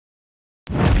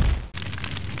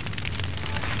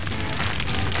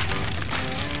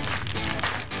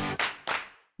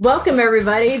Welcome,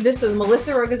 everybody. This is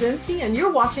Melissa Rogozinski, and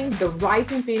you're watching the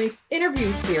Rising Phoenix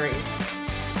interview series.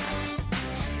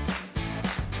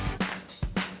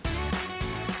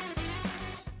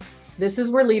 This is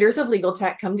where leaders of legal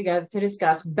tech come together to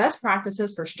discuss best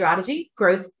practices for strategy,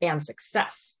 growth, and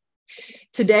success.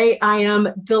 Today, I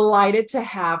am delighted to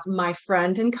have my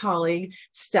friend and colleague,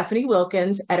 Stephanie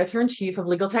Wilkins, Editor-in-Chief of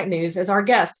Legaltech News, as our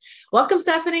guest. Welcome,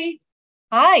 Stephanie.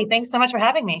 Hi, thanks so much for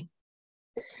having me.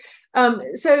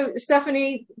 So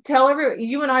Stephanie, tell everyone,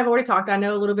 you and I have already talked. I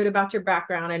know a little bit about your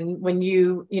background, and when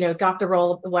you got the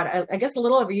role, I guess a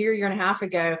little over a year and a half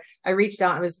ago, I reached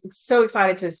out and was so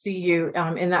excited to see you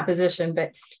in that position.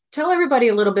 But tell everybody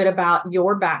a little bit about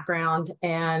your background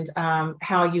and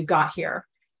how you got here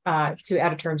to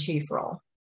editor-in-chief role.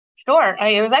 Sure.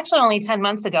 It was actually only 10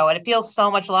 months ago, and it feels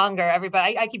so much longer.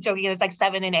 Everybody, I keep joking, it's like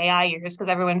 7 in AI years because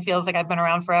everyone feels like I've been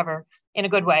around forever in a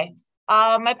good way.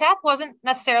 My path wasn't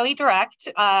necessarily direct.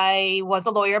 I was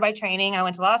a lawyer by training. I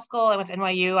went to law school. I went to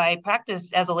NYU. I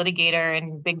practiced as a litigator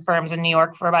in big firms in New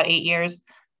York for about 8 years.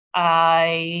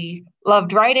 I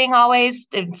loved writing always,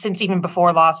 since even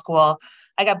before law school.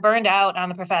 I got burned out on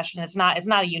the profession. It's not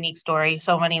a unique story.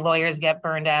 So many lawyers get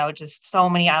burned out, just so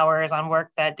many hours on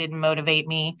work that didn't motivate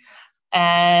me.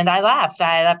 And I left.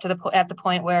 I left at the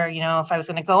point where, if I was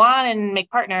going to go on and make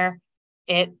partner,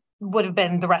 it would have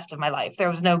been the rest of my life. There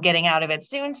was no getting out of it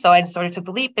soon. So I just sort of took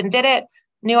the leap and did it.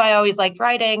 Knew I always liked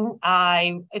writing.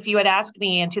 If you had asked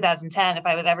me in 2010 if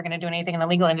I was ever going to do anything in the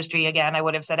legal industry again, I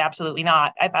would have said absolutely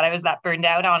not. I thought I was that burned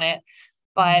out on it.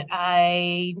 But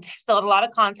I still had a lot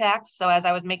of contacts. So as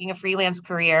I was making a freelance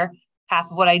career, half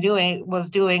of what I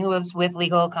was with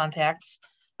legal contacts.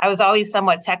 I was always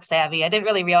somewhat tech savvy. I didn't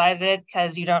really realize it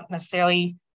because you don't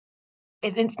necessarily,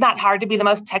 it's not hard to be the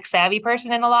most tech savvy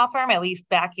person in a law firm, at least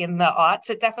back in the aughts,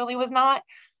 it definitely was not.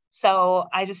 So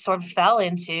I just sort of fell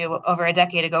into, over a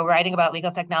decade ago, writing about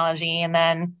legal technology. And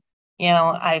then,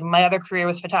 my other career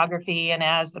was photography. And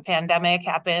as the pandemic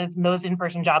happened, those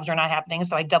in-person jobs are not happening.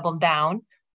 So I doubled down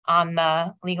on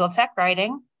the legal tech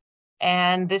writing.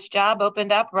 And this job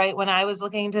opened up right when I was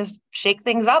looking to shake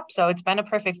things up. So it's been a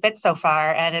perfect fit so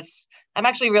far. And I'm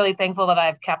actually really thankful that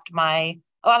I've kept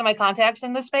a lot of my contacts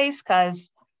in the space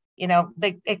because,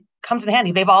 it comes in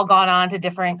handy. They've all gone on to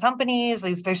different companies.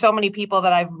 There's so many people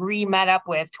that I've re-met up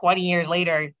with 20 years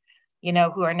later,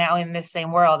 who are now in this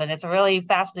same world. And it's a really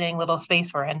fascinating little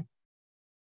space we're in.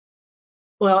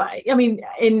 Well, I mean,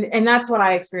 and that's what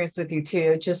I experienced with you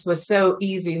too. It just was so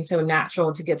easy and so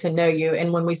natural to get to know you.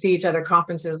 And when we see each other at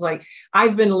conferences, like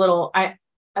I've been I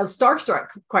was starstruck,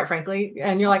 quite frankly.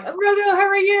 And you're like, oh, Rogo, how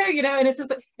are you? And it's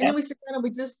just, and then we sit down and we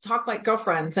just talk like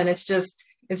girlfriends. And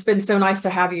it's been so nice to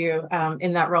have you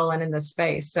in that role and in this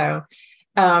space. So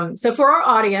for our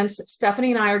audience,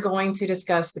 Stephanie and I are going to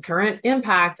discuss the current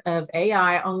impact of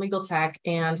AI on legal tech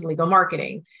and legal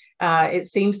marketing. It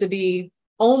seems to be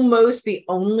almost the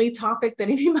only topic that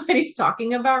anybody's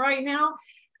talking about right now.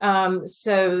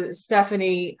 So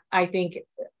Stephanie, I think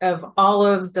of all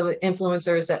of the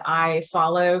influencers that I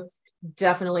follow,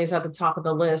 definitely is at the top of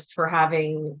the list for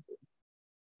having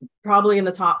probably in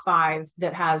the top 5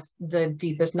 that has the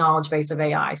deepest knowledge base of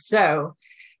AI. So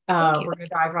we're going to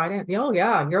dive right in. Oh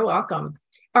yeah, you're welcome.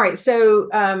 All right.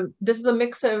 So this is a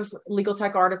mix of legal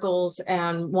tech articles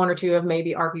and 1 or 2 of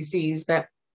maybe RPCs,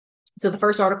 so the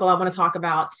first article I want to talk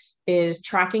about is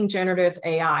Tracking Generative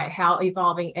AI, how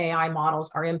evolving AI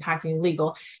models are impacting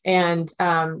legal. And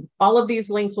all of these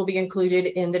links will be included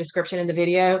in the description in the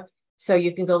video. So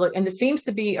you can go look. And this seems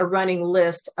to be a running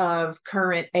list of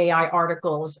current AI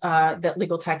articles that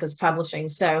Legaltech is publishing.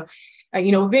 So,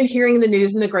 we've been hearing in the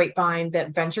news and the grapevine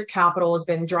that venture capital has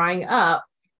been drying up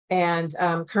and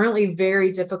currently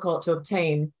very difficult to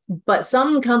obtain. But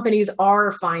some companies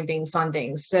are finding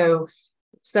funding. So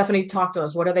Stephanie, talk to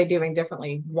us. What are they doing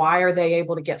differently? Why are they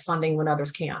able to get funding when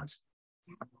others can't?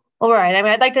 All right. I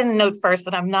mean, I'd like to note first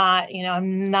that I'm not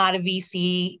a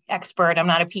VC expert. I'm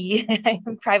not a PE,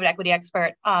 private equity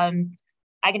expert. I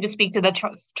can just speak to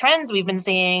the trends we've been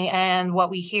seeing and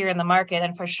what we hear in the market.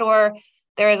 And for sure,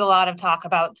 there is a lot of talk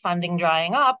about funding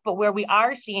drying up, but where we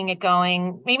are seeing it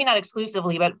going, maybe not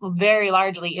exclusively, but very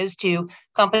largely is to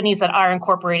companies that are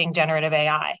incorporating generative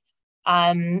AI.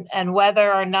 And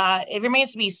whether or not it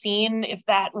remains to be seen if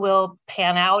that will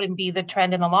pan out and be the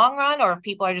trend in the long run, or if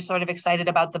people are just sort of excited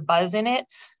about the buzz in it.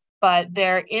 But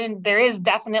there is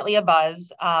definitely a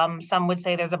buzz. Some would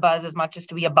say there's a buzz as much as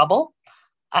to be a bubble.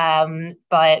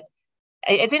 But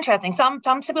it's interesting. Some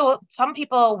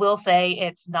people will say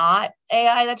it's not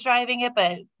AI that's driving it,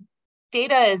 but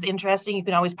data is interesting. You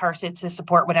can always parse it to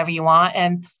support whatever you want.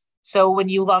 And So when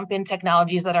you lump in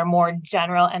technologies that are more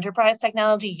general enterprise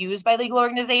technology used by legal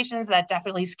organizations, that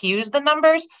definitely skews the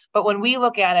numbers. But when we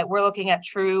look at it, we're looking at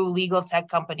true legal tech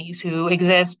companies who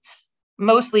exist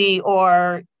mostly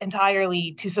or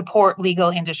entirely to support legal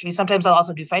industry. Sometimes they'll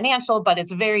also do financial, but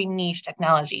it's very niche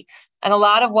technology. And a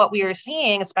lot of what we are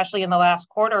seeing, especially in the last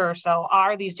quarter or so,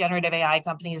 are these generative AI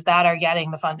companies that are getting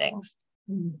the fundings.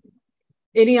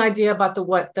 Any idea about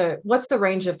what's the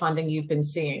range of funding you've been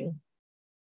seeing?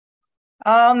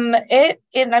 I'm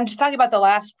just talking about the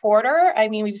last quarter. I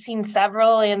mean, we've seen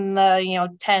several in the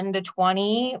 10 to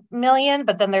 20 million,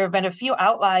 but then there have been a few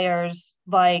outliers,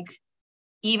 like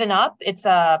Even Up. It's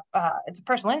a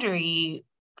personal injury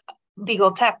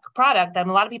legal tech product that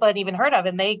a lot of people hadn't even heard of,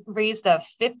 and they raised a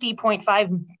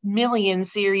 50.5 million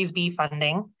Series B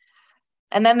funding.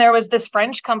 And then there was this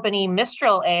French company,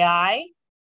 Mistral AI.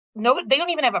 No, they don't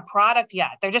even have a product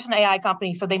yet. They're just an AI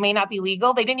company, so they may not be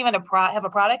legal. They didn't even have a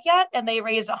product yet, and they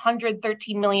raised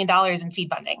 $113 million in seed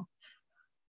funding.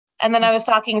 And then I was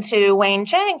talking to Wayne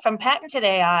Chang from Patented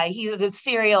AI. He's a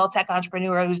serial tech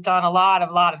entrepreneur who's done a lot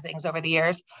of things over the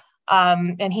years.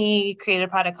 And he created a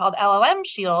product called LLM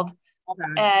Shield.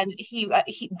 And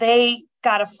they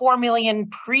got a 4 million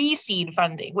pre-seed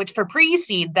funding, which for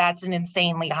pre-seed, that's an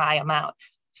insanely high amount.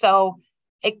 So,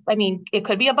 it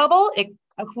could be a bubble.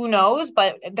 Who knows?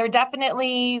 But they're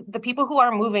definitely, the people who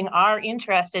are moving are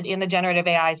interested in the generative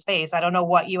AI space. I don't know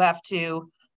what you have to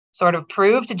sort of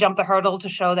prove to jump the hurdle to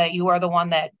show that you are the one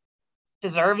that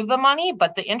deserves the money,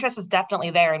 but the interest is definitely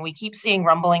there. And we keep seeing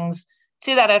rumblings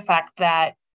to that effect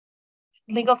that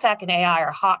legal tech and AI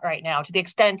are hot right now, to the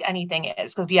extent anything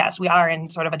is, because yes, we are in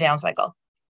sort of a down cycle.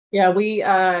 Yeah,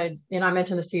 and I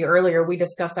mentioned this to you earlier, we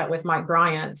discussed that with Mike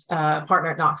Bryant,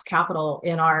 partner at Knox Capital,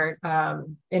 in our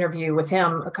interview with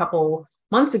him a couple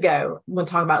months ago when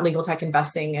talking about legal tech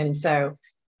investing. And so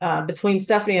between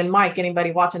Stephanie and Mike,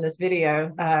 anybody watching this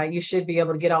video, you should be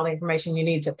able to get all the information you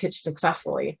need to pitch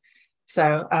successfully.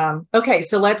 So, okay,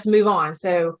 so let's move on.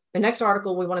 So the next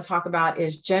article we want to talk about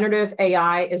is generative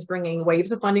AI is bringing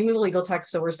waves of funding to legal tech.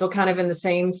 So we're still kind of in the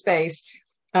same space.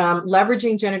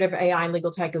 Leveraging generative AI in legal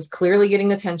tech is clearly getting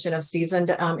the attention of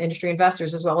seasoned industry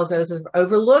investors, as well as those who've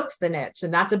overlooked the niche.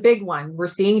 And that's a big one. We're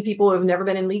seeing people who have never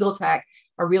been in legal tech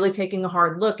are really taking a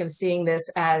hard look and seeing this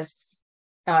as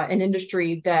an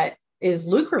industry that is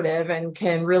lucrative and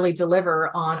can really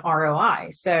deliver on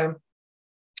ROI. So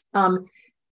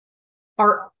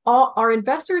are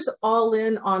investors all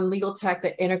in on legal tech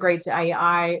that integrates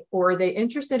AI, or are they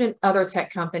interested in other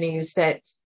tech companies that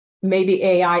maybe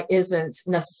AI isn't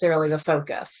necessarily the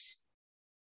focus?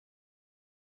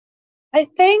 I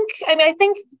think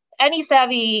any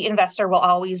savvy investor will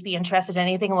always be interested in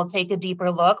anything and will take a deeper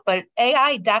look, but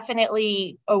AI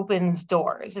definitely opens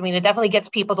doors. I mean, it definitely gets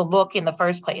people to look in the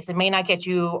first place. It may not get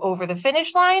you over the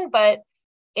finish line, but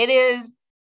it is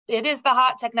the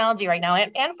hot technology right now,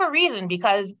 and for reason,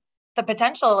 because the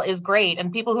potential is great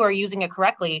and people who are using it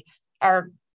correctly are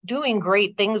doing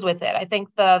great things with it. I think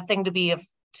the thing to be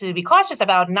cautious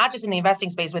about, not just in the investing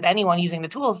space, with anyone using the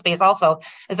tools space also,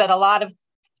 is that a lot of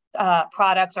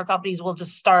products or companies will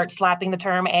just start slapping the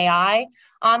term AI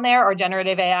on there, or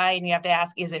generative AI, and you have to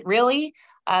ask, is it really?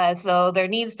 So there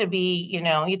needs to be,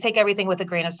 you take everything with a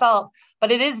grain of salt,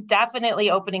 but it is definitely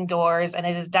opening doors, and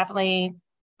it is definitely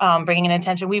bringing in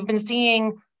attention. We've been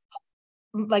seeing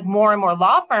like more and more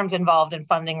law firms involved in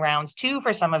funding rounds too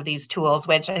for some of these tools,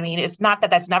 which, I mean, it's not that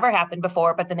that's never happened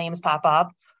before, but the names pop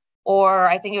up. Or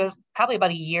I think it was probably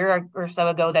about a year or so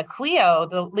ago that Clio,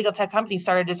 the legal tech company,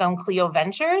 started its own Clio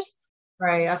Ventures.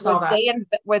 Right, I saw that.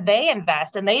 Where they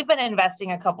invest, and they've been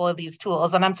investing a couple of these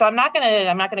tools. And I'm not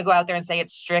gonna go out there and say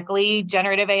it's strictly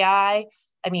generative AI.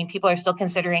 I mean, people are still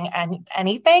considering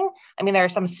anything. I mean, there are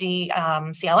some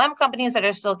CLM companies that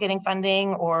are still getting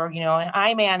funding, or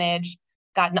I manage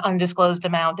got an undisclosed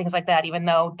amount, things like that. Even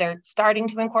though they're starting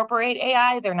to incorporate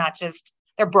AI,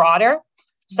 they're broader.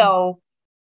 So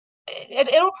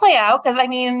it'll play out, because I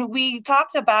mean, we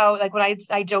talked about, like, when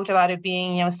I joked about it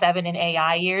being 7 in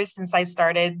AI years since I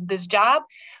started this job.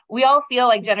 We all feel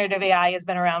like generative AI has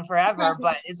been around forever,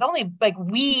 but it's only like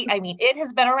it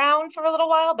has been around for a little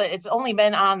while, but it's only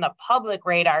been on the public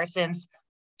radar since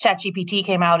ChatGPT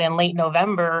came out in late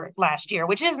November last year,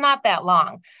 which is not that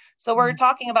long. So we're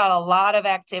talking about a lot of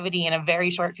activity in a very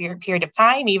short period of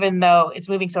time. Even though it's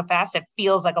moving so fast, it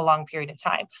feels like a long period of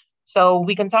time. So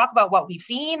we can talk about what we've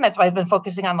seen. That's why I've been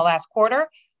focusing on the last quarter,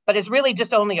 but it's really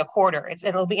just only a quarter.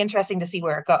 It'll be interesting to see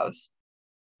where it goes.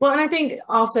 Well, and I think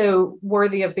also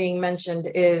worthy of being mentioned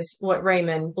is what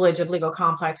Raymond Blige of Legal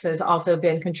Complex has also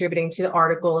been contributing to the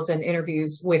articles and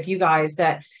interviews with you guys,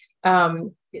 that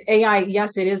AI,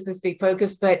 yes, it is this big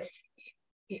focus, but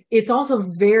it's also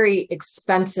very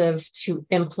expensive to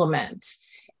implement.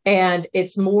 And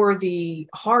it's more the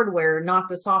hardware, not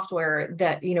the software,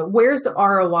 that, where's the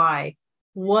ROI?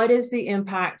 What is the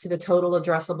impact to the total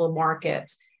addressable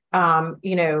market?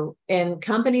 And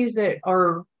companies that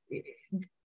are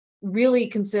really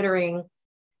considering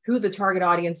who the target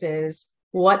audience is,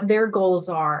 what their goals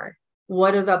are,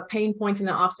 what are the pain points and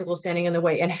the obstacles standing in the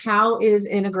way, and how is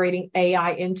integrating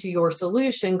AI into your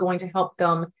solution going to help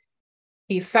them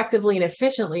effectively and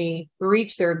efficiently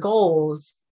reach their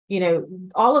goals?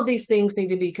 All of these things need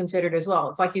to be considered as well.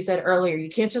 It's like you said earlier, you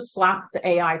can't just slap the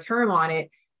AI term on it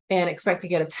and expect to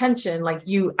get attention. Like,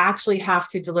 you actually have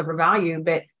to deliver value.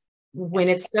 But when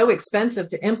it's so expensive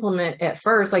to implement at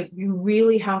first, like, you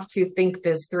really have to think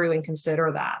this through and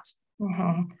consider that.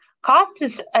 Mm-hmm. Cost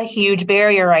is a huge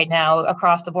barrier right now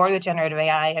across the board with generative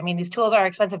AI. I mean, these tools are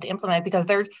expensive to implement because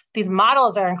these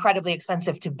models are incredibly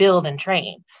expensive to build and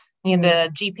train. The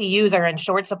GPUs are in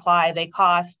short supply. They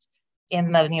cost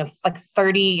in the, like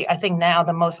 30, I think now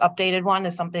the most updated one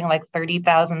is something like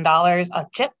 $30,000 a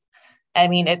chip. I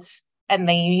mean, and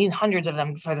they need hundreds of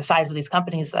them for the size of these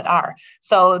companies that are.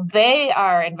 So they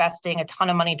are investing a ton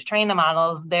of money to train the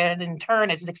models. Then in turn,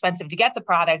 it's expensive to get the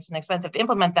products and expensive to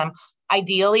implement them.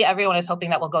 Ideally, everyone is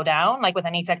hoping that will go down. Like with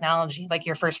any technology, like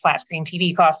your first flat screen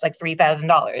TV costs like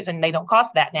 $3,000, and they don't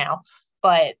cost that now.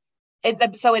 But it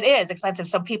is expensive.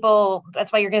 So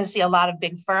that's why you're going to see a lot of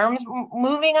big firms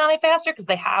moving on it faster, because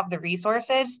they have the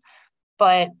resources.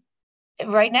 But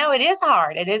right now it is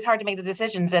hard. It is hard to make the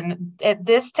decisions. And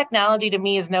this technology to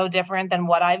me is no different than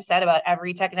what I've said about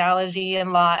every technology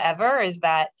in law ever, is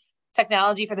that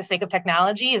technology for the sake of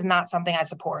technology is not something I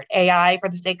support. AI for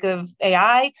the sake of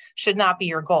AI should not be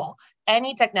your goal.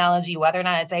 Any technology, whether or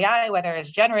not it's AI, whether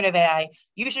it's generative AI,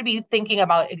 you should be thinking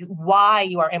about why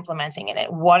you are implementing in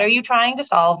it. What are you trying to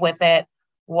solve with it?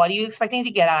 What are you expecting to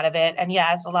get out of it? And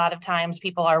yes, a lot of times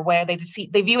people are aware, they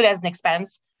view it as an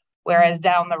expense, whereas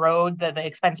down the road, the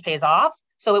expense pays off.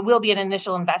 So it will be an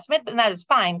initial investment, and that is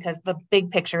fine because the big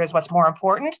picture is what's more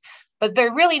important. But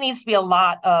there really needs to be a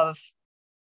lot of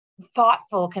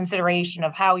thoughtful consideration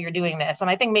of how you're doing this. And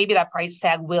I think maybe that price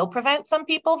tag will prevent some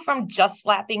people from just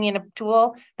slapping in a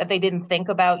tool that they didn't think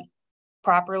about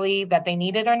properly that they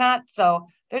needed or not. So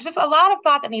there's just a lot of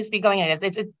thought that needs to be going in.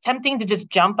 It's tempting to just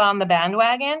jump on the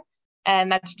bandwagon.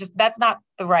 And that's not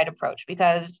the right approach,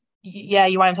 because yeah,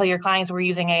 you want to tell your clients we're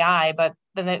using AI, but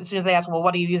then as soon as they ask, well,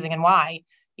 what are you using and why?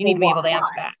 You need to be able to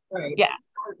answer that. Right. Yeah.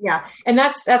 Yeah. And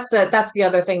that's the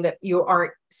other thing that you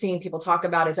aren't seeing people talk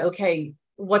about is, okay,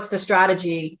 what's the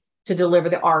strategy to deliver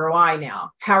the ROI now?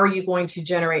 How are you going to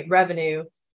generate revenue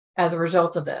as a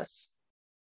result of this?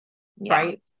 Yeah.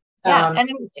 Right. Yeah. And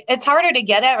it's harder to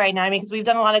get at right now. I mean, because we've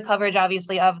done a lot of coverage,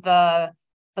 obviously, of the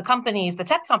companies, the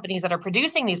tech companies that are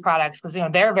producing these products, because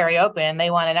they're very open, they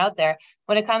want it out there.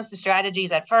 When it comes to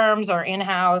strategies at firms or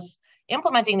in-house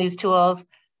implementing these tools,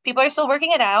 people are still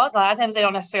working it out. A lot of times they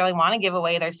don't necessarily want to give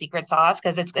away their secret sauce,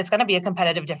 because it's going to be a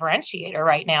competitive differentiator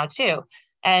right now too.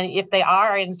 And if they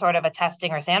are in sort of a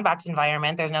testing or sandbox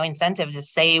environment, there's no incentive to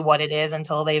say what it is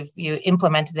until you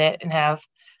implemented it and have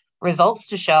results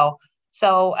to show.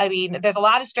 So, I mean, there's a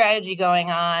lot of strategy going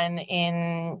on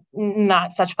in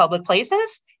not such public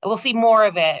places. We'll see more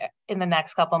of it in the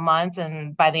next couple of months,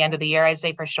 and by the end of the year, I'd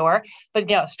say for sure. But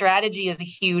strategy is a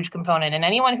huge component, and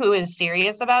anyone who is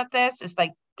serious about this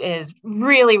is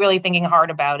really, really thinking hard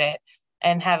about it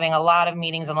and having a lot of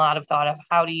meetings and a lot of thought of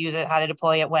how to use it, how to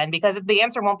deploy it when, because the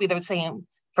answer won't be the same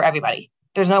for everybody.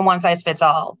 There's no one size fits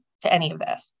all to any of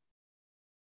this.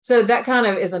 So that kind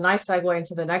of is a nice segue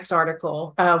into the next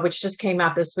article, which just came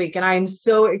out this week. And I'm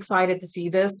so excited to see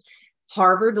this.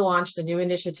 Harvard launched a new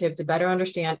initiative to better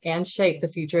understand and shape the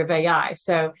future of AI.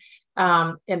 So,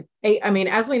 as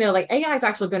we know, AI has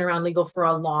actually been around legal for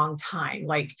a long time.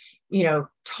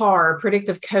 TAR,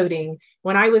 predictive coding.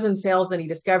 When I was in sales and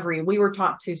e-discovery, we were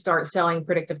taught to start selling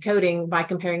predictive coding by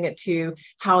comparing it to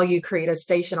how you create a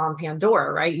station on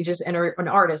Pandora, right? You just enter an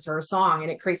artist or a song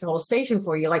and it creates a whole station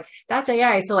for you. That's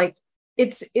AI. So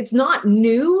it's not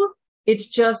new. It's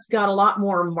just got a lot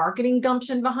more marketing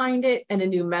gumption behind it and a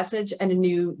new message and a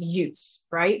new use,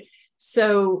 right?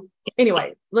 So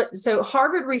anyway, so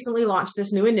Harvard recently launched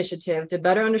this new initiative to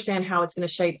better understand how it's going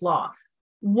to shape law.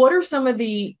 What are some of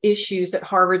the issues that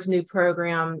Harvard's new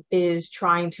program is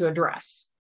trying to address?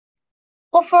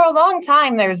 Well, for a long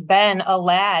time, there's been a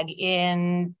lag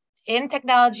in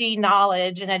technology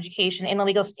knowledge and education in the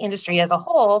legal industry as a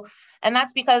whole. And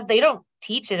that's because they don't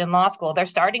teach it in law school. They're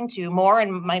starting to more.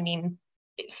 And I mean,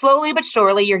 slowly but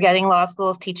surely, you're getting law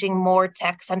schools teaching more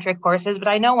tech-centric courses. But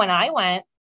I know when I went,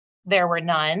 there were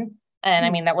none. And I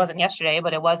mean, that wasn't yesterday,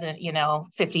 but it wasn't,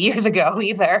 50 years ago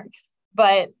either.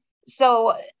 But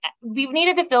so we've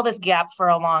needed to fill this gap for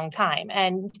a long time.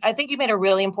 And I think you made a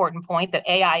really important point that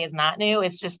AI is not new.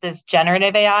 It's just this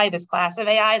generative AI, this class of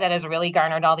AI that has really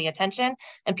garnered all the attention.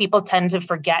 And people tend to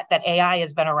forget that AI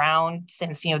has been around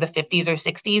since, the 50s or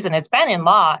 60s. And it's been in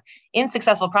law, in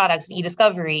successful products, in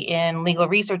e-discovery, in legal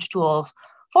research tools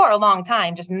for a long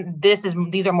time. Just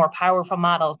these are more powerful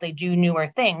models. They do newer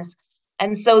things.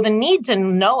 And so the need to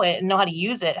know it and know how to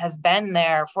use it has been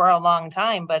there for a long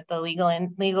time, but the legal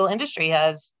industry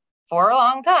has, for a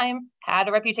long time, had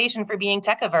a reputation for being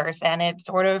tech averse, and it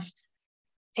sort of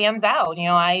pans out.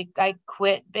 I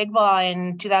quit Big Law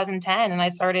in 2010, and I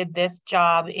started this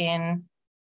job in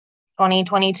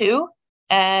 2022,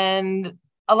 and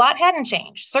a lot hadn't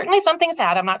changed. Certainly some things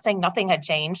had. I'm not saying nothing had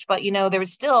changed, but there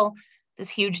was still this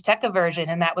huge tech aversion,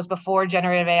 and that was before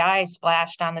generative AI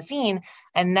splashed on the scene.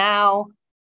 And now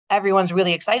everyone's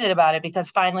really excited about it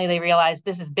because finally they realize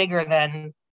this is bigger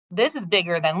than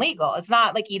legal. It's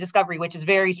not like e-discovery, which is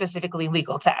very specifically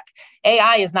legal tech.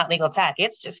 AI is not legal tech.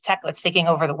 It's just tech that's taking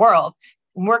over the world,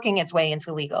 working its way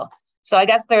into legal. So I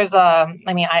guess there's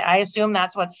I assume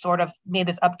that's what sort of made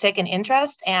this uptick in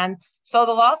interest. And so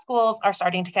the law schools are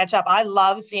starting to catch up. I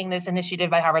love seeing this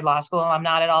initiative by Harvard Law School. I'm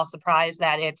not at all surprised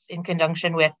that it's in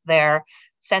conjunction with their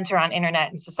Center on Internet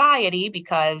and Society,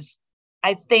 because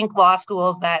I think law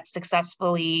schools that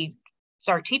successfully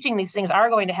start teaching these things are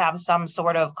going to have some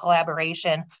sort of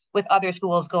collaboration with other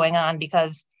schools going on,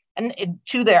 because, and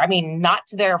not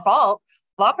to their fault,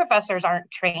 law professors aren't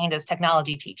trained as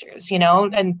technology teachers,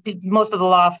 and most of the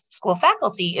law school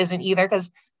faculty isn't either,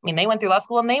 because they went through law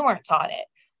school and they weren't taught it.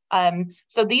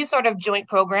 So these sort of joint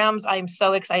programs, I'm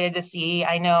so excited to see.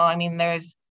 I know,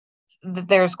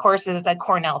 there's courses that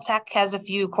Cornell Tech has a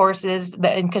few courses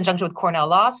that in conjunction with Cornell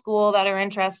Law School that are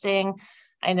interesting.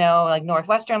 I know like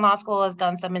Northwestern Law School has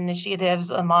done some initiatives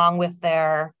along with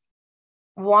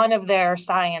one of their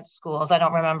science schools. I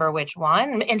don't remember which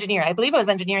one, I believe it was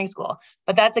engineering school,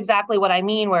 but that's exactly what I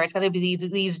mean, where it's going to be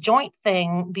these joint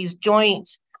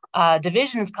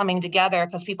divisions coming together,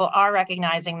 because people are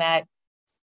recognizing that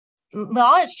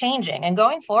law is changing, and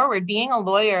going forward, being a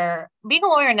lawyer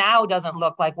now doesn't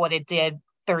look like what it did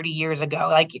 30 years ago.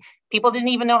 Like, people didn't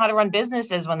even know how to run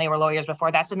businesses when they were lawyers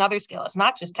before. That's another skill. It's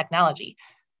not just technology.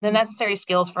 The necessary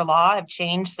skills for law have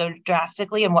changed so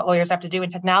drastically, and what lawyers have to do in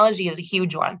technology is a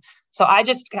huge one. So I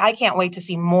can't wait to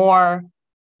see more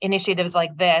initiatives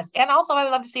like this. And also I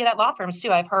would love to see it at law firms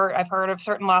too. I've heard of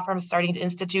certain law firms starting to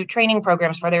institute training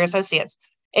programs for their associates.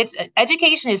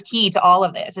 Education is key to all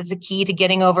of this. It's a key to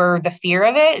getting over the fear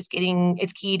of it.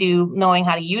 It's key to knowing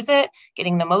how to use it,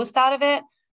 getting the most out of it.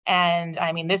 And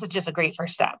this is just a great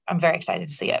first step. I'm very excited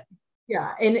to see it.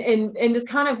 Yeah. And this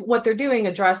kind of what they're doing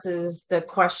addresses the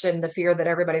question, the fear that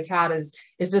everybody's had is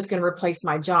this going to replace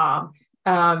my job?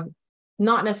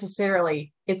 Not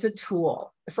necessarily. It's a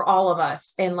tool for all of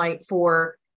us. And like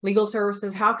for legal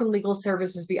services, how can legal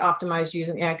services be optimized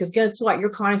using AI? Because guess what? Your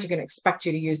clients are going to expect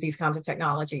you to use these kinds of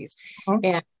technologies.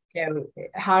 Mm-hmm. And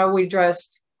how do we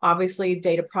address obviously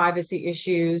data privacy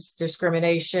issues,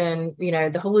 discrimination,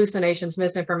 the hallucinations,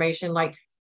 misinformation, like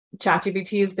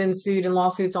ChatGPT has been sued in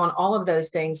lawsuits on all of those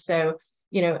things. So,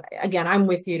 again, I'm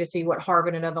with you to see what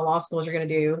Harvard and other law schools are going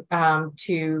to do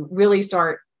to really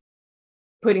start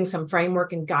putting some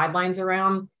framework and guidelines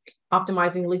around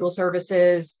optimizing legal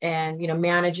services and,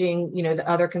 managing, the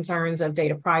other concerns of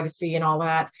data privacy and all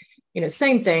that.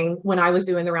 Same thing when I was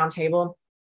doing the roundtable.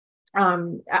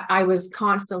 I was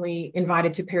constantly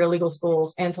invited to paralegal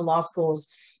schools and to law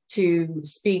schools to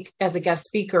speak as a guest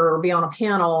speaker or be on a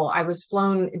panel. I was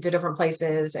flown to different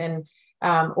places, and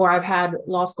or I've had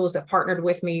law schools that partnered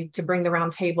with me to bring the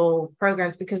roundtable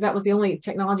programs, because that was the only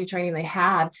technology training they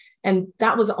had, and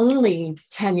that was only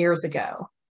 10 years ago.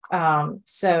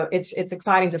 So it's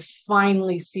exciting to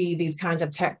finally see these kinds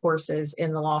of tech courses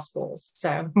in the law schools.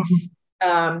 So,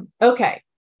 okay.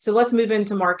 So let's move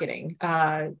into marketing.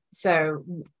 So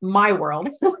my world,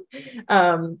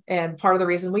 and part of the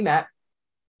reason we met.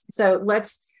 So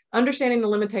let's understanding the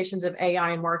limitations of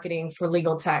AI in marketing for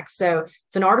legal tech. So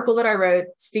it's an article that I wrote.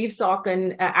 Steve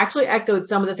Salkin actually echoed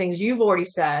some of the things you've already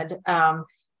said.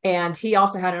 And he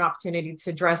also had an opportunity to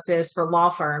address this for law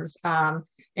firms. And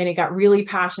he got really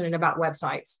passionate about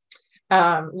websites,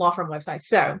 law firm websites.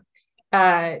 So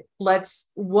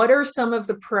what are some of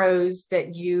the pros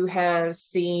that you have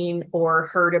seen or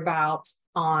heard about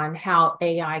on how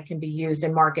AI can be used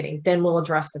in marketing? Then we'll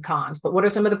address the cons, but what are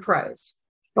some of the pros?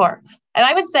 Sure. And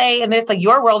I would say in this, like,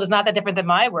 your world is not that different than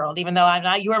my world, even though I'm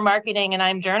not, you're marketing and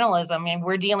I'm journalism, and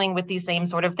we're dealing with these same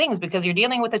sort of things because you're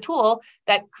dealing with a tool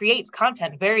that creates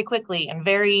content very quickly and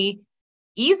very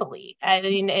easily.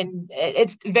 And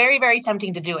it's very, very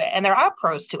tempting to do it. And there are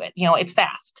pros to it. It's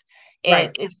fast.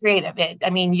 Right. It's creative.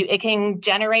 It can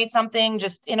generate something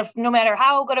just no matter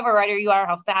how good of a writer you are,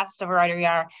 how fast of a writer you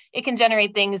are, it can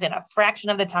generate things in a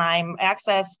fraction of the time,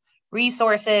 access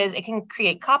resources, it can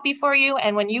create copy for you.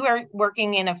 And when you are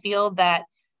working in a field that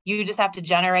you just have to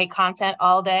generate content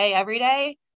all day, every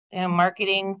day,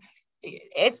 marketing,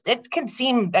 it can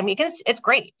seem, it's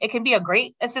great. It can be a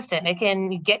great assistant. It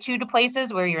can get you to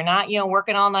places where you're not,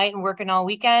 working all night and working all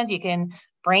weekend. You can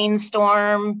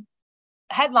brainstorm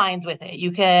headlines with it.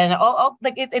 You can,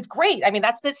 it's great.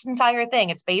 That's this entire thing.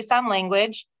 It's based on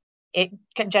language. It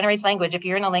generates language. If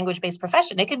you're in a language-based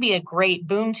profession, it can be a great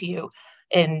boon to you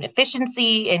in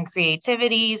efficiency, in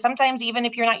creativity. Sometimes even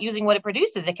if you're not using what it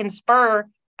produces, it can spur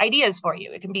ideas for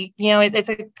you. It can be, it's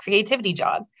a creativity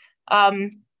job. There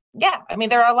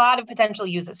are a lot of potential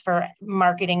uses for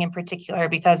marketing in particular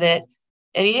because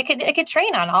it could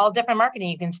train on all different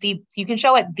marketing. You can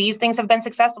show it, these things have been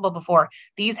successful before,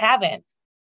 these haven't.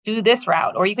 Do this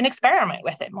route, or you can experiment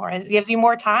with it more. It gives you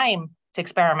more time to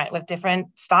experiment with different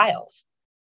styles.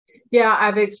 Yeah,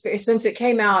 I've experienced since it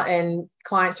came out and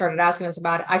clients started asking us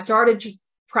about it. I started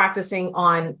practicing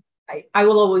on, I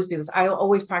will always do this. I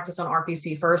always practice on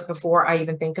RPC first before I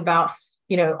even think about,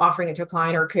 offering it to a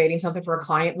client or creating something for a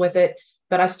client with it.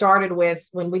 But I started with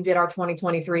when we did our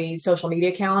 2023 social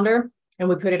media calendar and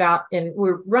we put it out, and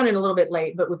we're running a little bit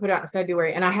late, but we put it out in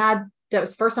February. And that was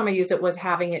the first time I used it, was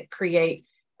having it create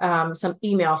some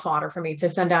email fodder for me to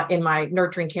send out in my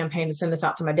nurturing campaign to send this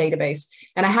out to my database.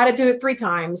 And I had to do it 3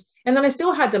 times. And then I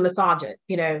still had to massage it,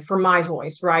 for my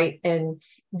voice. Right. And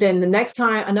then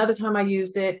another time I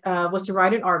used it was to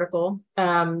write an article.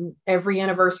 Every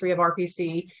anniversary of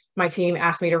RPC, my team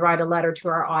asked me to write a letter to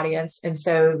our audience. And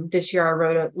so this year I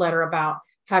wrote a letter about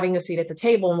having a seat at the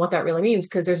table and what that really means,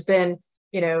 because there's been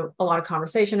a lot of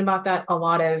conversation about that, a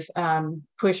lot of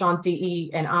push on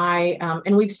DE&I,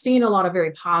 and we've seen a lot of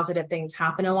very positive things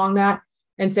happen along that.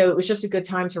 And so it was just a good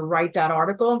time to write that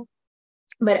article.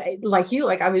 But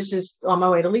I was just on my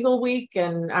way to Legal Week,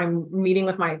 and I'm meeting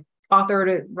with my author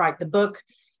to write the book,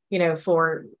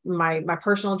 for my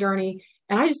personal journey.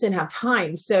 And I just didn't have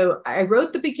time. So I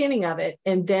wrote the beginning of it,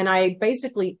 and then I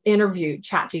basically interviewed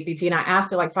ChatGPT, and I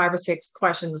asked it like 5 or 6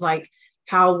 questions, like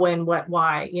how, when, what,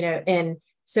 why, and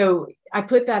so I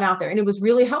put that out there, and it was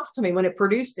really helpful to me when it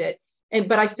produced it.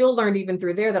 But I still learned even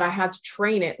through there that I had to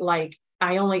train it. Like,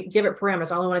 I only give it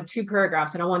parameters. I only wanted 2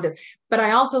 paragraphs and I want this, but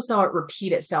I also saw it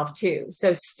repeat itself too.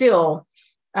 So still,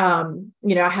 I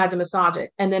had to massage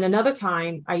it. And then another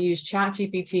time I used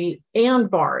ChatGPT and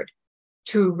Bard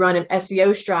to run an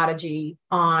SEO strategy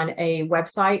on a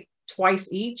website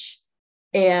twice each.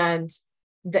 And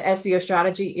the SEO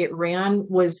strategy it ran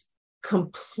was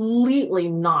completely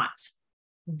not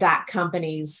that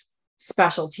company's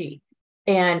specialty.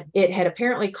 And it had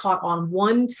apparently caught on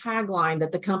one tagline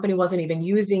that the company wasn't even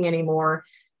using anymore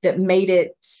that made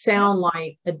it sound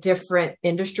like a different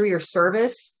industry or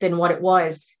service than what it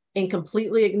was, and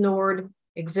completely ignored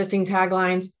existing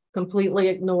taglines, completely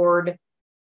ignored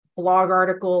blog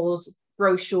articles,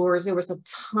 brochures. There was a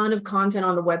ton of content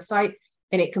on the website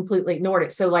and it completely ignored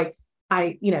it. So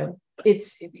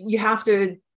you have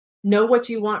to know what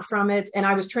you want from it. And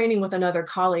I was training with another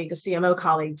colleague, a CMO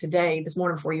colleague this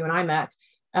morning before you and I met.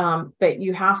 But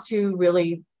you have to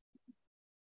really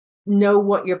know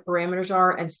what your parameters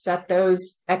are and set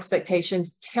those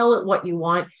expectations, tell it what you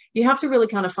want. You have to really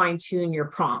kind of fine tune your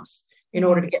prompts in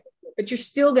order to get, but you're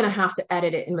still going to have to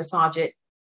edit it and massage it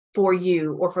for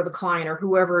you or for the client or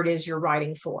whoever it is you're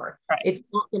writing for. Right. It's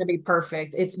not going to be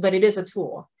perfect. But it is a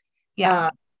tool.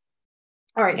 Yeah.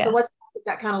 All right. Yeah. So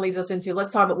that kind of leads us into,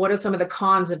 let's talk about what are some of the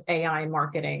cons of AI in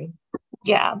marketing.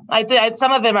 Yeah,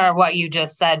 some of them are what you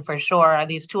just said for sure.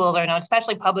 These tools are known,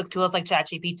 especially public tools like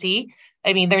ChatGPT.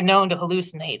 They're known to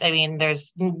hallucinate.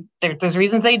 There's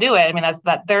reasons they do it. That's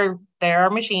that they're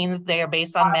machines. They are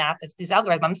based on math. It's these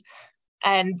algorithms,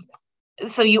 and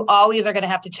so you always are going to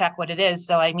have to check what it is.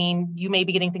 So you may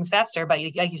be getting things faster, but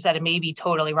like you said, it may be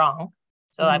totally wrong.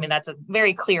 So that's a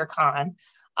very clear con.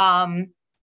 And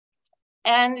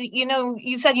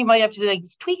you said you might have to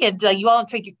tweak it. You all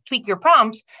tweak your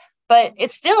prompts. But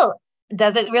it still,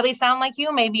 does it really sound like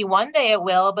you? Maybe one day it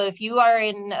will, but if you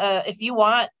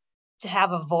want to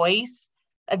have a voice,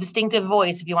 a distinctive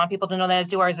voice, if you want people to know that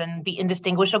it's yours and be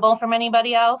indistinguishable from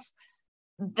anybody else,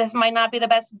 this might not be the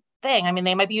best thing.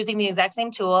 They might be using the exact same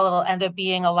tool. It'll end up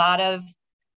being a lot of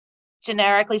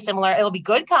generically similar. It'll be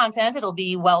good content, it'll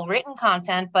be well-written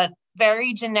content, but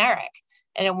very generic.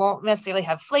 And it won't necessarily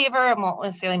have flavor, it won't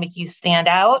necessarily make you stand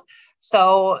out.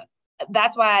 So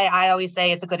that's why I always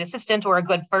say it's a good assistant or a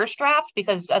good first draft,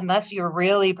 because unless you're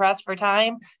really pressed for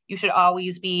time, you should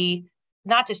always be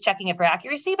not just checking it for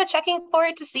accuracy, but checking for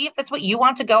it to see if it's what you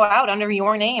want to go out under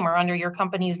your name or under your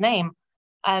company's name.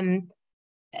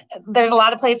 There's a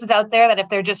lot of places out there that if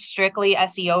they're just strictly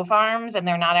SEO farms and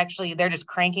they're just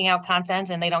cranking out content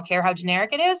and they don't care how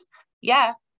generic it is,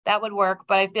 yeah, that would work.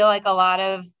 But I feel like a lot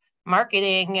of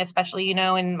marketing, especially,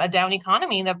 in a down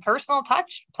economy, the personal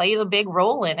touch plays a big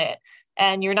role in it.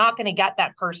 And you're not going to get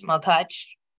that personal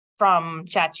touch from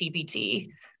ChatGPT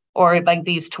or like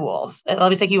these tools.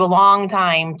 It'll take you a long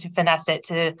time to finesse it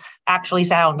to actually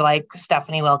sound like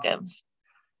Stephanie Wilkins.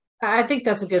 I think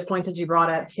that's a good point that you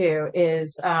brought up too,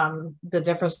 is the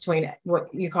difference between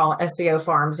what you call SEO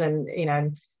farms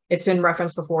and, it's been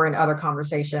referenced before in other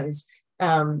conversations.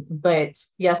 But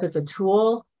yes, it's a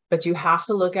tool, but you have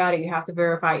to look at it, you have to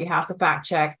verify it, you have to fact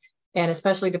check. And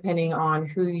especially depending on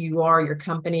who you are, your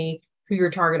company, who your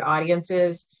target audience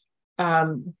is,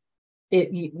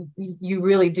 you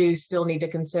really do still need to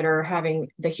consider having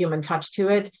the human touch to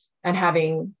it and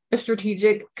having a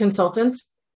strategic consultant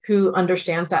who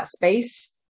understands that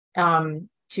space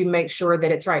to make sure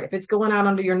that it's right. If it's going out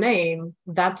under your name,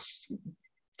 that's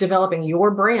developing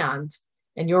your brand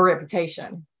and your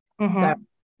reputation. Mm-hmm. So,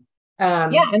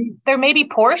 and there may be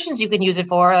portions you can use it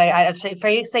for. Like I'd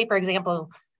say, for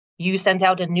example, you sent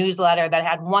out a newsletter that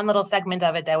had one little segment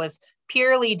of it that was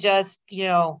purely just,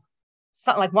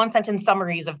 like one sentence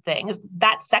summaries of things.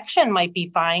 That section might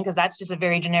be fine because that's just a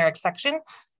very generic section.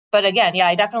 But again,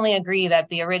 I definitely agree that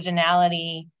the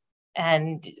originality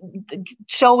and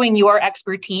showing your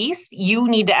expertise, you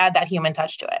need to add that human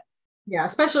touch to it. Yeah,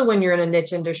 especially when you're in a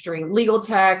niche industry, legal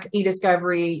tech,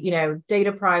 e-discovery,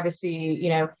 data privacy,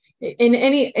 in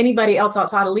anybody else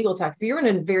outside of legal tech. If you're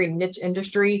in a very niche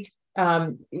industry,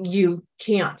 you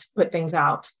can't put things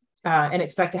out and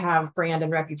expect to have brand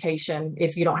and reputation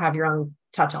if you don't have your own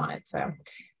touch on it. So,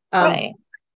 right.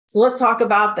 So let's talk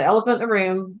about the elephant in the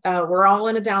room. We're all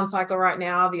in a down cycle right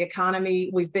now. The economy,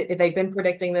 they've been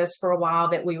predicting this for a while,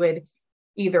 that we would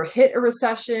either hit a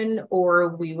recession or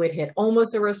we would hit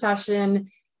almost a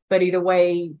recession. But either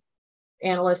way,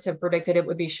 analysts have predicted it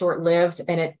would be short-lived,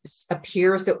 and it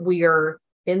appears that we are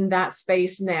in that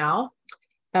space now.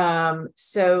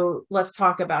 So let's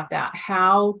talk about that.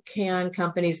 How can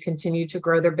companies continue to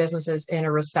grow their businesses in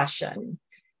a recession?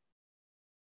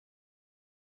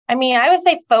 I would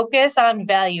say focus on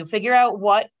value. Figure out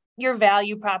what your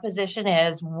value proposition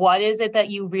is. What is it that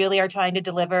you really are trying to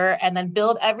deliver? And then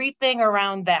build everything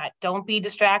around that. Don't be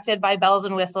distracted by bells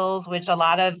and whistles, which a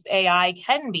lot of AI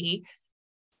can be.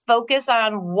 Focus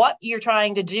on what you're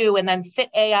trying to do and then fit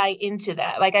AI into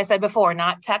that. Like I said before,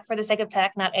 not tech for the sake of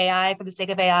tech, not AI for the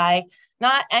sake of AI,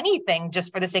 not anything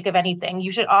just for the sake of anything.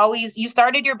 You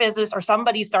started your business, or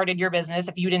somebody started your business,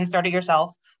 if you didn't start it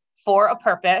yourself, for a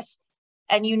purpose.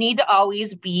 And you need to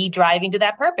always be driving to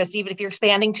that purpose, even if you're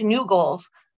expanding to new goals.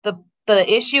 The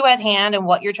issue at hand and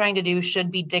what you're trying to do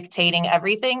should be dictating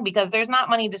everything, because there's not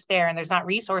money to spare and there's not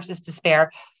resources to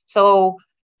spare. So,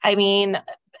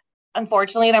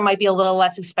 unfortunately, there might be a little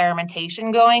less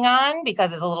experimentation going on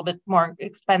because it's a little bit more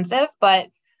expensive, but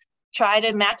try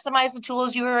to maximize the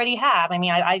tools you already have.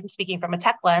 I'm speaking from a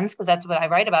tech lens because that's what I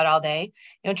write about all day.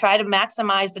 Try to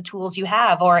maximize the tools you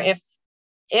have, or if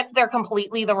they're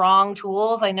completely the wrong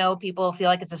tools, I know people feel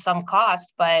like it's a sunk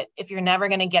cost, but if you're never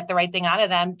going to get the right thing out of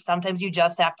them, sometimes you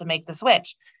just have to make the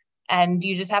switch. And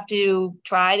you just have to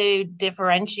try to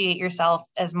differentiate yourself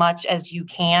as much as you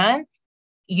can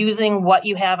using what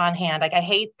you have on hand. Like, I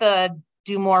hate the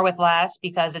do more with less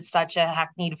because it's such a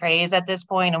hackneyed phrase at this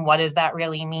point. And what does that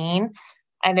really mean?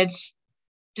 And it's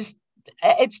just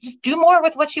do more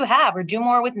with what you have, or do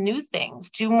more with new things.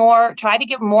 Do more, try to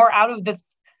get more out of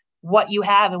what you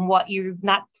have, and what you're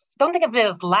not. Don't think of it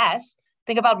as less.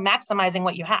 Think about maximizing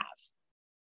what you have.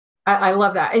 I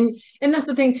love that. And that's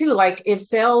the thing too, like if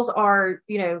sales are,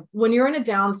 when you're in a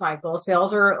down cycle,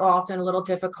 sales are often a little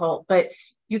difficult, but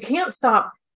you can't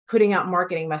stop putting out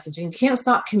marketing messaging. You can't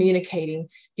stop communicating,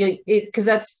 because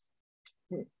that's,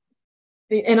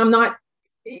 and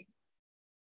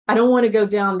I don't want to go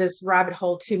down this rabbit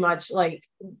hole too much,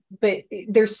 but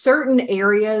there's certain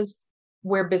areas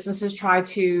where businesses try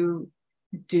to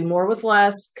do more with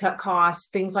less, cut costs,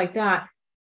 things like that.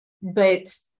 But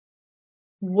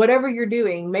whatever you're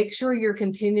doing, make sure you're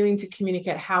continuing to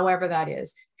communicate, however that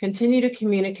is. Continue to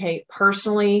communicate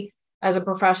personally as a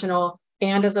professional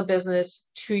and as a business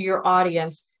to your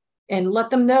audience, and let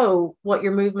them know what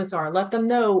your movements are. Let them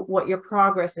know what your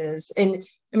progress is. And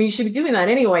I mean, you should be doing that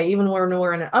anyway, even when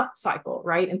we're in an up cycle,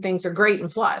 right? And things are great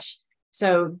and flush.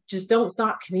 So just don't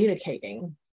stop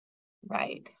communicating.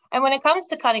 Right. And when it comes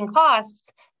to cutting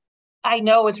costs, I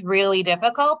know it's really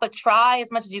difficult, but try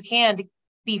as much as you can to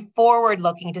be forward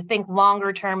looking, to think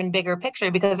longer term and bigger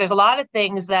picture, because there's a lot of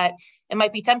things that it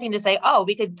might be tempting to say, oh,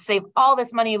 we could save all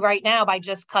this money right now by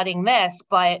just cutting this,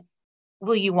 but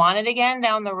will you want it again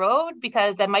down the road?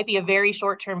 Because that might be a very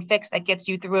short-term fix that gets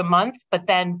you through a month, but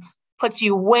then puts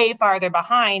you way farther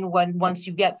behind once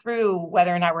you get through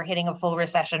whether or not we're hitting a full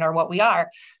recession or what we are.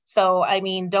 So, I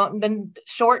mean, the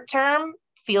short term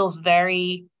feels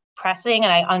very pressing,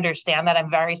 and I understand that. I'm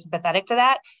very sympathetic to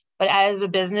that. But as a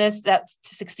business that's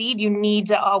to succeed, you need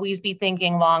to always be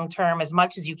thinking long term as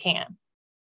much as you can.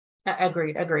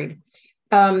 Agreed.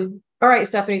 All right,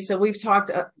 Stephanie. So we've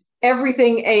talked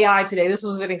everything AI today. This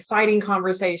was an exciting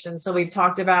conversation. So we've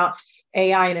talked about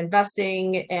AI and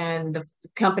investing and the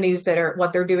companies that are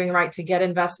what they're doing right to get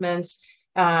investments.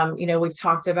 We've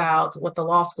talked about what the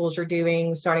law schools are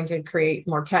doing, starting to create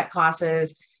more tech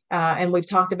classes. And we've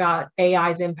talked about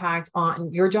AI's impact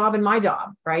on your job and my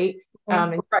job, right?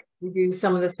 And we do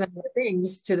some of the similar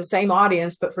things to the same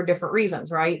audience, but for different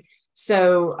reasons, right?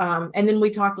 So, and then we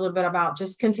talked a little bit about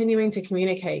just continuing to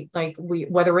communicate, like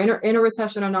whether we're in a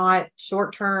recession or not,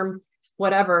 short term,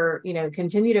 whatever,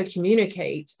 continue to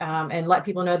communicate and let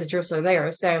people know that you're still there.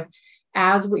 So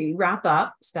as we wrap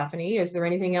up, Stephanie, is there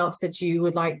anything else that you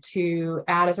would like to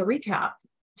add as a recap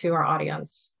to our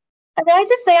audience? I mean, I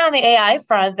just say on the AI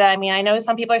front that, I know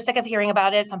some people are sick of hearing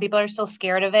about it. Some people are still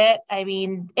scared of it. I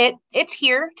mean, it's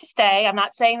here to stay. I'm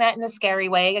not saying that in a scary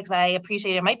way, because I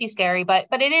appreciate it might be scary, but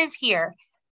it is here.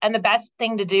 And the best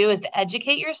thing to do is to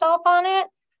educate yourself on it.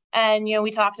 And, we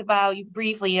talked about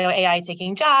briefly, AI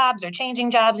taking jobs or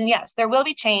changing jobs. And yes, there will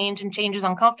be change, and change is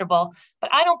uncomfortable,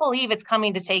 but I don't believe it's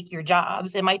coming to take your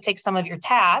jobs. It might take some of your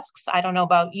tasks. I don't know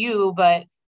about you, but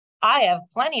I have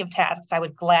plenty of tasks I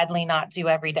would gladly not do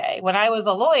every day. When I was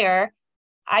a lawyer,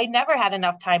 I never had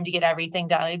enough time to get everything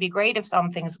done. It'd be great if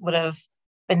some things would have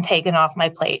been taken off my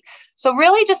plate. So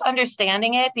really just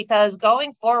understanding it, because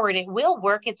going forward, it will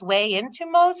work its way into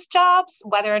most jobs,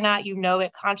 whether or not you know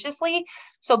it consciously.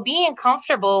 So being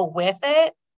comfortable with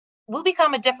it will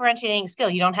become a differentiating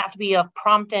skill. You don't have to be a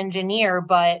prompt engineer,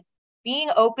 but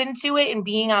being open to it and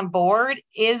being on board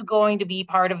is going to be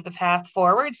part of the path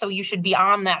forward. So you should be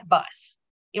on that bus.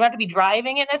 You don't have to be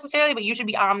driving it necessarily, but you should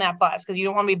be on that bus, because you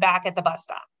don't want to be back at the bus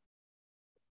stop.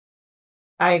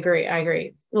 I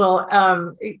agree.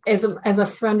 Well, as a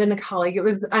friend and a colleague,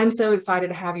 I'm so excited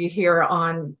to have you here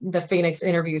on the Phoenix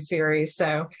interview series.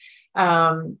 So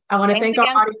I want to thank our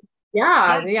audience.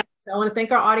 Yeah. So I want to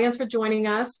thank our audience for joining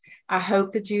us. I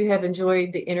hope that you have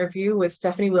enjoyed the interview with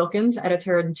Stephanie Wilkins,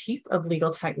 Editor-in-Chief of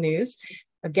Legaltech News.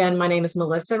 Again, my name is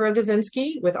Melissa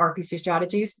Rogozinski with RPC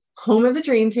Strategies, home of the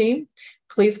Dream Team.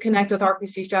 Please connect with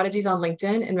RPC Strategies on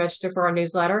LinkedIn and register for our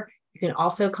newsletter. You can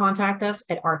also contact us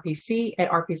at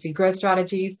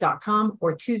rpc@rpcgrowthstrategies.com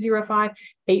or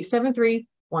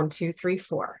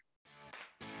 205-873-1234.